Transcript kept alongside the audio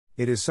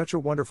It is such a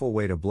wonderful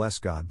way to bless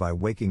God by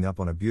waking up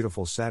on a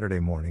beautiful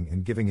Saturday morning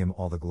and giving Him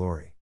all the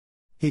glory.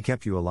 He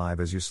kept you alive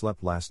as you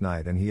slept last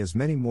night, and He has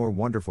many more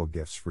wonderful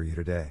gifts for you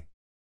today.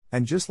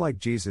 And just like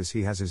Jesus,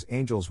 He has His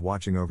angels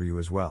watching over you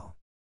as well.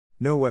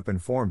 No weapon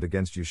formed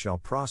against you shall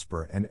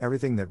prosper, and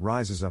everything that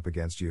rises up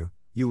against you,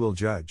 you will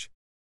judge.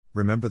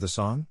 Remember the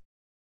song?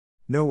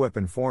 No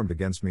weapon formed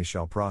against me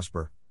shall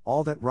prosper,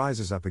 all that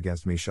rises up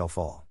against me shall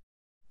fall.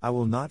 I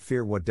will not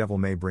fear what devil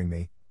may bring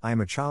me, I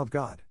am a child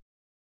God.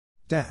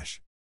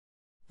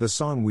 The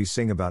song we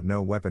sing about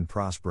no weapon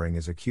prospering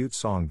is a cute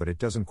song, but it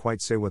doesn't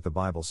quite say what the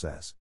Bible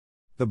says.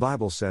 The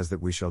Bible says that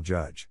we shall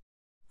judge.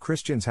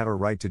 Christians have a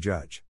right to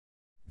judge.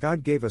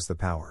 God gave us the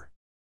power.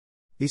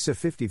 Isa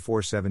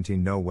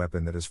 54:17 No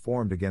weapon that is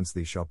formed against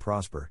thee shall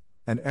prosper,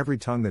 and every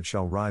tongue that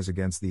shall rise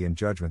against thee in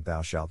judgment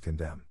thou shalt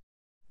condemn.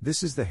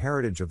 This is the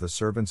heritage of the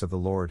servants of the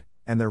Lord,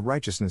 and their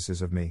righteousness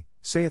is of me,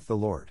 saith the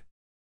Lord.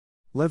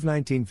 Lev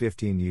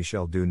 19:15 Ye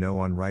shall do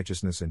no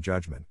unrighteousness in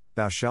judgment,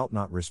 thou shalt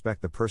not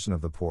respect the person of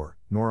the poor,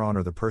 nor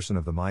honor the person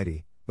of the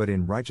mighty, but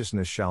in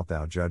righteousness shalt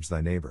thou judge thy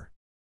neighbor.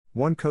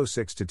 1 Cor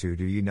 6:2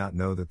 Do ye not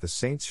know that the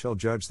saints shall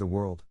judge the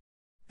world?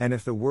 And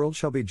if the world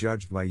shall be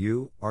judged by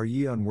you, are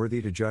ye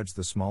unworthy to judge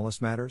the smallest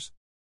matters?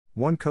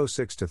 1 Cor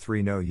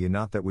 6:3 Know ye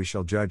not that we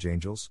shall judge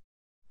angels?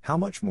 How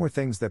much more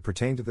things that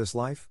pertain to this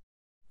life?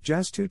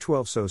 Jas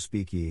 2:12 So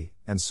speak ye,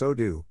 and so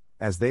do,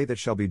 as they that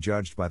shall be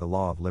judged by the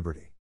law of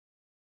liberty.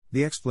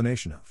 The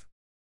explanation of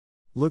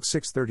Luke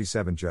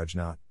 6:37 Judge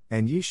not,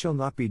 and ye shall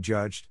not be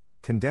judged,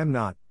 condemn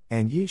not,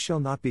 and ye shall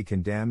not be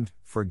condemned,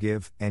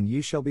 forgive, and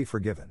ye shall be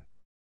forgiven.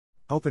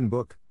 Open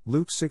Book,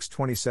 Luke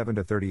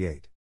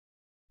 6:27-38.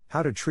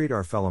 How to treat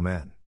our fellow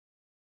men.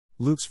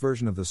 Luke's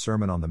version of the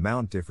Sermon on the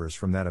Mount differs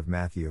from that of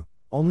Matthew,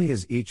 only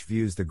as each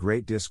views the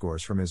great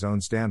discourse from his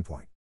own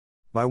standpoint.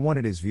 By one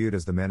it is viewed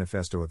as the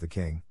manifesto of the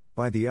King,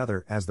 by the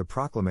other as the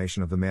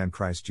proclamation of the man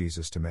Christ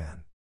Jesus to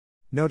man.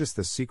 Notice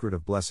the secret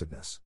of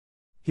blessedness.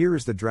 Here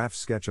is the draft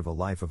sketch of a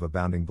life of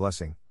abounding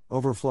blessing,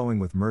 overflowing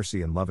with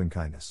mercy and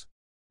loving-kindness.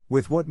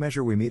 With what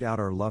measure we mete out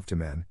our love to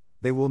men,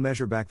 they will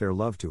measure back their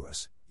love to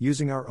us,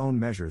 using our own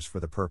measures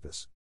for the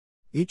purpose.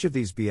 Each of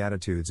these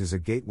Beatitudes is a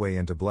gateway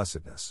into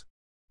blessedness.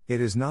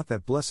 It is not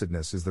that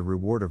blessedness is the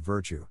reward of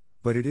virtue,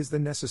 but it is the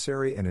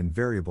necessary and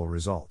invariable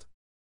result.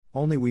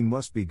 Only we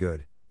must be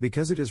good,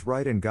 because it is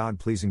right and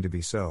God-pleasing to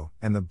be so,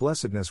 and the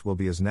blessedness will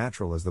be as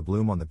natural as the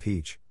bloom on the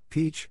peach,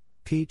 peach,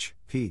 peach,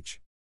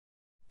 peach.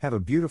 Have a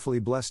beautifully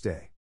blessed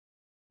day.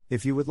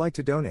 If you would like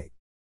to donate,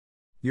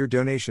 your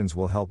donations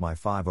will help my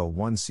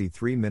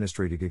 501c3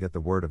 ministry to get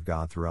the word of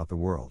God throughout the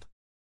world.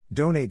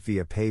 Donate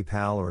via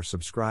PayPal or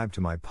subscribe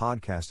to my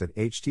podcast at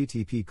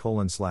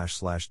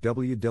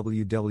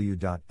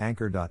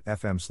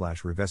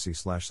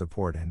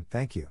http://www.anchor.fm/revesi/support, and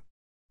thank you.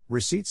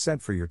 Receipt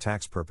sent for your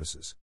tax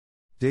purposes.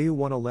 Day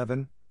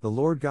 111, the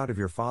Lord God of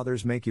your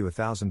fathers make you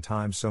 1,000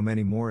 times so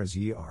many more as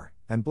ye are,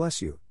 and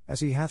bless you, as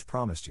he hath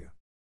promised you.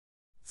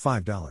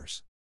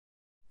 $5.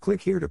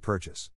 Click here to purchase.